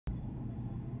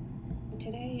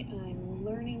Today I'm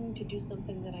learning to do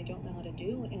something that I don't know how to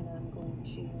do, and I'm going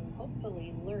to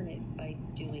hopefully learn it by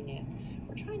doing it.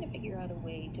 We're trying to figure out a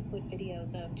way to put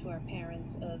videos out to our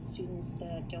parents of students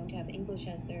that don't have English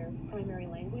as their primary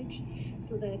language,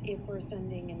 so that if we're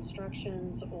sending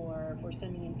instructions or if we're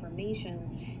sending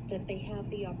information, that they have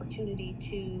the opportunity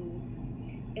to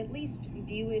at least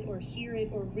view it or hear it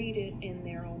or read it in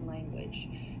their own language.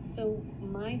 So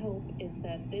my hope is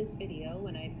that this video,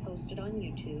 when I post it on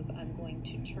YouTube, I'm going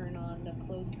to turn on the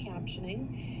closed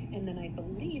captioning, and then I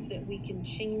believe that we can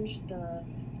change the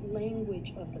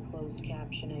language of the closed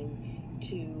captioning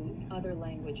to other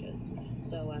languages.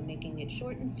 So I'm making it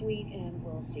short and sweet, and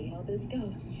we'll see how this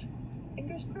goes.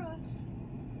 Fingers crossed.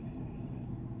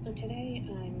 So today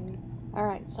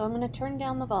Alright, so I'm going to turn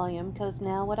down the volume because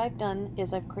now what I've done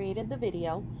is I've created the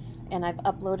video and I've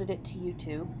uploaded it to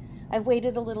YouTube. I've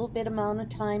waited a little bit amount of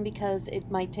time because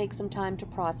it might take some time to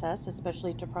process,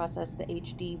 especially to process the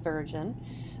HD version.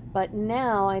 But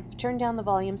now I've turned down the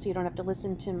volume so you don't have to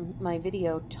listen to my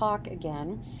video talk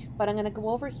again. But I'm going to go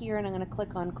over here and I'm going to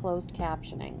click on closed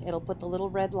captioning. It'll put the little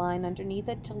red line underneath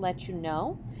it to let you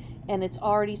know. And it's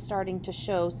already starting to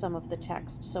show some of the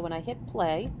text. So when I hit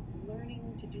play,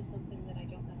 something that I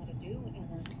don't know how to do,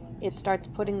 and it starts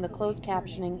putting the closed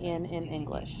captioning in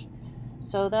English.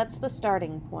 So that's the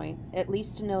starting point, at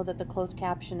least to know that the closed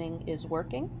captioning is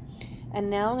working.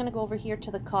 And now I'm going to go over here to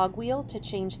the cogwheel to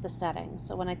change the settings.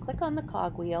 So when I click on the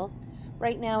cogwheel,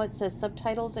 right now it says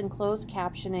subtitles and closed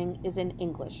captioning is in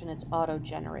English, and it's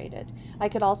auto-generated. I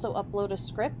could also upload a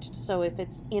script, so if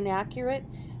it's inaccurate,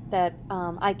 that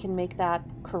I can make that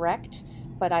correct.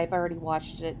 But I've already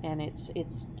watched it and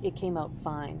it came out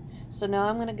fine. So now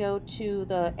I'm going to go to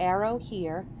the arrow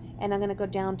here and I'm going to go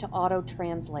down to auto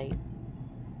translate.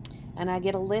 And I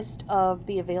get a list of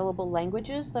the available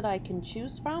languages that I can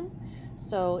choose from.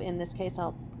 So in this case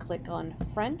I'll click on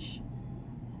French,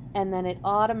 and then it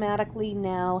automatically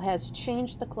now has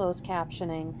changed the closed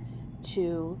captioning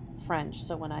to French.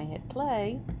 So when I hit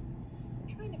play,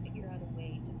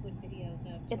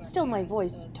 it's still my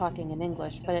voice talking in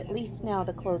English, but at least now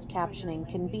the closed captioning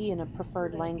can be in a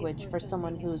preferred language for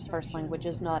someone whose first language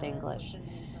is not English.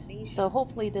 So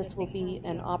hopefully this will be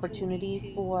an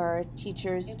opportunity for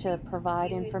teachers to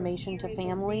provide information to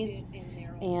families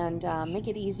and make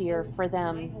it easier for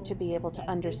them to be able to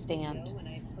understand.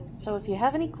 So if you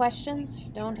have any questions,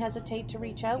 don't hesitate to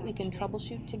reach out. We can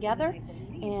troubleshoot together,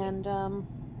 and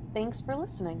thanks for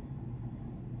listening.